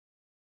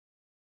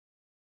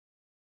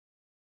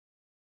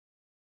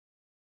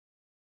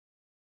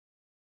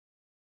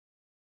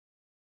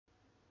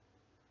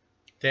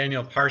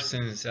Daniel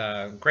Parsons,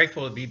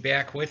 grateful to be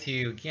back with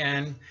you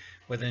again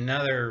with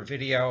another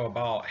video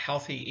about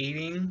healthy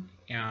eating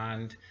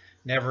and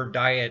never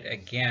diet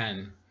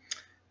again.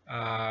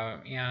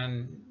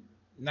 In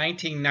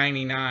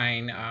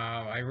 1999,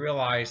 I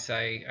realized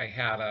I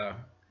had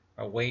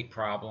a weight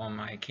problem.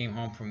 I came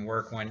home from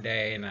work one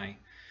day and I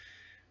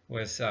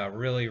was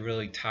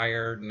really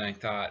tired, and I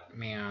thought,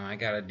 man, I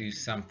got to do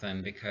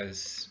something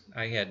because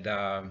I had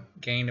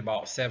gained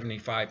about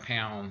 75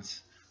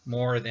 pounds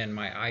more than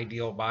my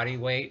ideal body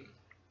weight.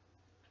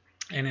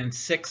 And in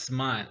 6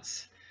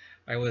 months,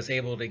 I was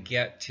able to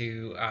get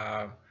to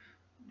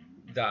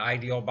the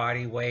ideal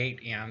body weight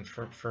and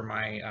for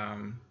my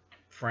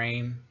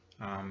frame,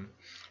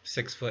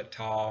 6 foot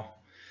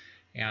tall,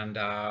 and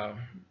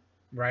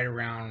right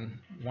around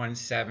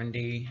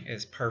 170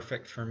 is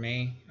perfect for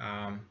me.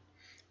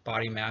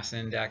 Body mass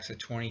index of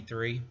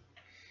 23.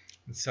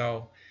 And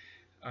so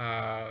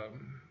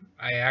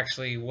I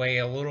actually weigh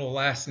a little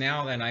less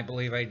now than I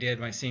believe I did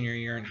my senior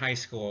year in high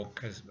school,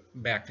 because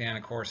back then,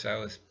 of course, I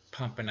was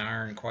pumping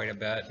iron quite a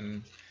bit.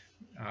 And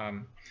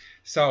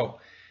so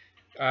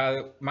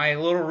my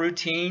little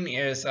routine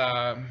is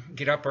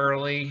get up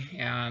early,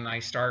 and I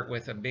start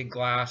with a big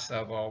glass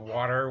of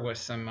water with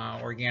some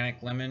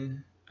organic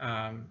lemon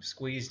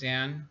squeezed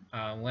in.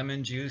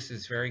 Lemon juice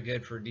is very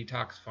good for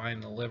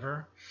detoxifying the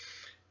liver.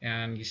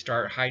 And you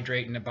start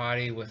hydrating the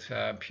body with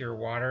pure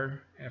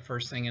water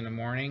first thing in the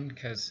morning,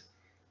 because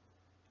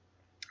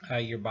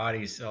your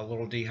body's a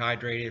little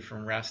dehydrated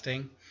from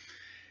resting.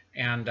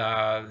 And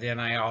then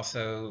I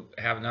also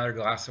have another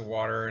glass of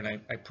water, and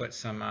I put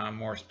some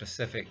more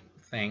specific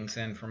things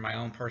in for my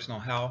own personal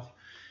health.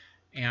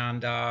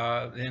 And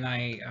then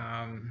I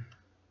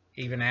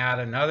even add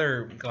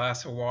another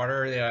glass of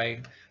water that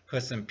I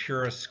put some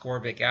pure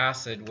ascorbic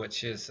acid,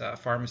 which is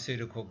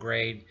pharmaceutical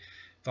grade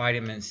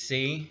vitamin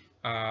C,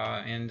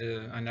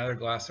 into another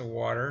glass of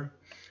water.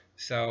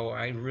 So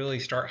I really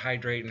start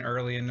hydrating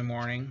early in the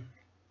morning.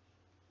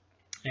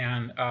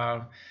 And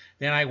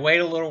then I wait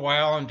a little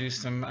while and do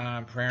some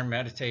prayer and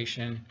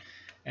meditation.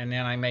 And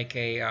then I make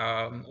a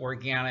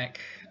organic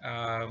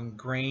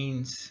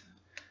greens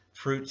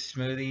fruit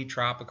smoothie,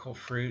 tropical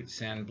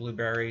fruits and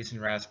blueberries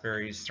and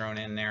raspberries thrown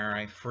in there.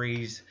 I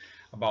freeze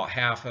about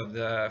half of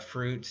the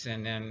fruits,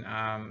 and then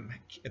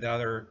the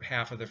other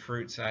half of the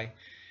fruits I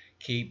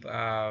keep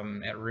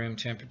at room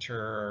temperature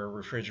or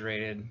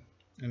refrigerated,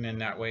 and then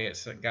that way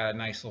it's got a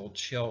nice little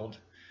chilled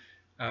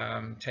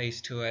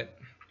taste to it.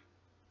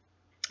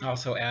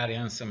 Also add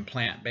in some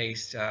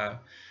plant-based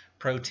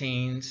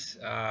proteins,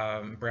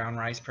 brown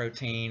rice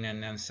protein,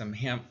 and then some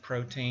hemp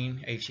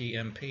protein,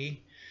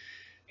 H-E-M-P.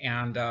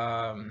 And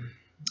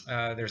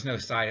there's no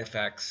side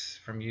effects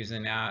from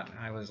using that.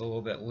 I was a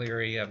little bit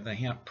leery of the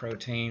hemp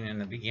protein in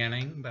the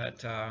beginning,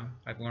 but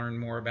I've learned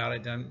more about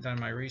it, done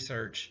my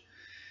research.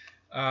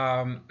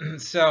 And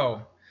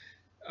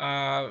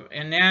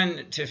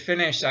then to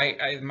finish,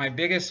 my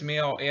biggest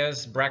meal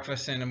is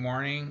breakfast in the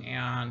morning,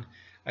 and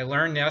I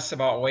learned this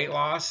about weight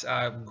loss.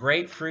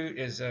 Grapefruit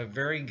is a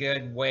very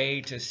good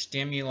way to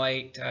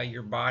stimulate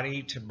your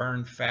body to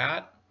burn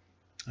fat,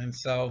 and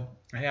so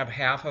I have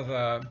half of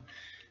a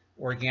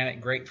organic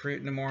grapefruit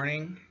in the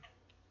morning,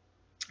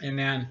 and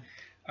then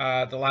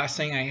the last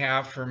thing I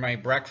have for my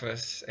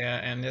breakfast,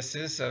 and this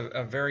is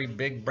a very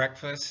big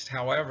breakfast,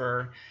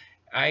 however,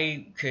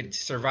 I could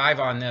survive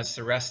on this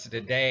the rest of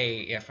the day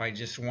if I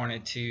just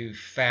wanted to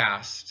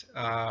fast,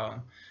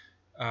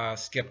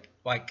 skip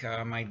like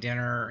my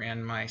dinner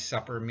and my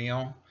supper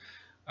meal.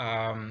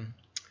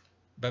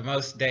 But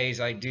most days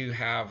I do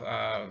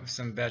have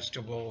some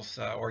vegetables,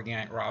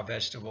 organic raw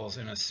vegetables,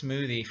 in a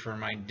smoothie for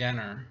my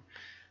dinner.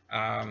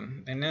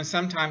 And then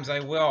sometimes I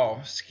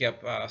will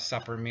skip a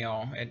supper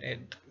meal.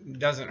 It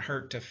doesn't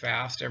hurt to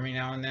fast every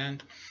now and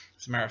then.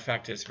 As a matter of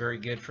fact, it's very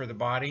good for the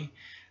body.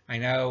 I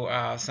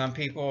know some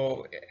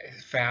people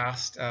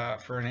fast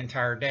for an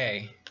entire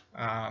day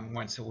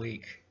once a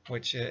week,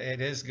 which it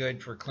is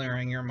good for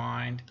clearing your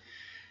mind.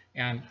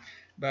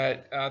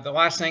 But the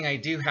last thing I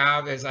do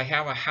have is I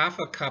have a half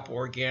a cup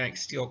organic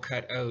steel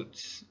cut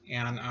oats.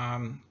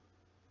 And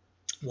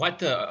what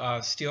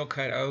the steel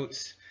cut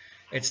oats,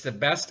 it's the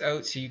best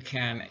oats you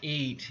can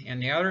eat.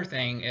 And the other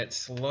thing,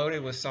 it's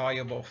loaded with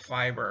soluble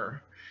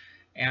fiber,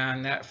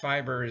 and that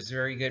fiber is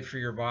very good for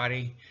your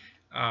body.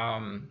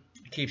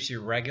 Keeps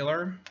you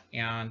regular,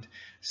 and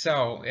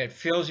so it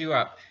fills you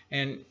up.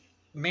 And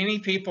many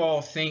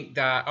people think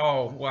that,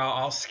 oh, well,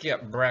 I'll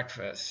skip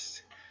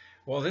breakfast.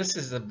 Well, this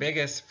is the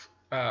biggest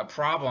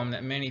problem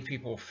that many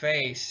people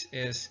face,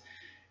 is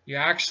you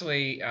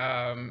actually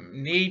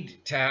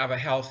need to have a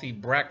healthy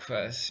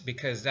breakfast,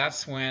 because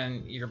that's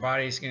when your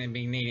body's going to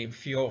be needing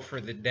fuel for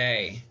the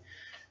day.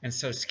 And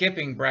so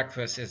skipping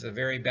breakfast is a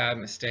very bad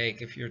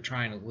mistake if you're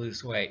trying to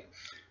lose weight.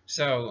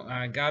 So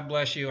God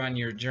bless you on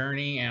your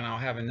journey, and I'll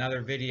have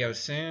another video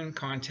soon.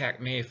 Contact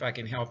me if I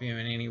can help you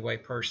in any way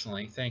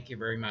personally. Thank you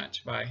very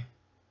much. Bye.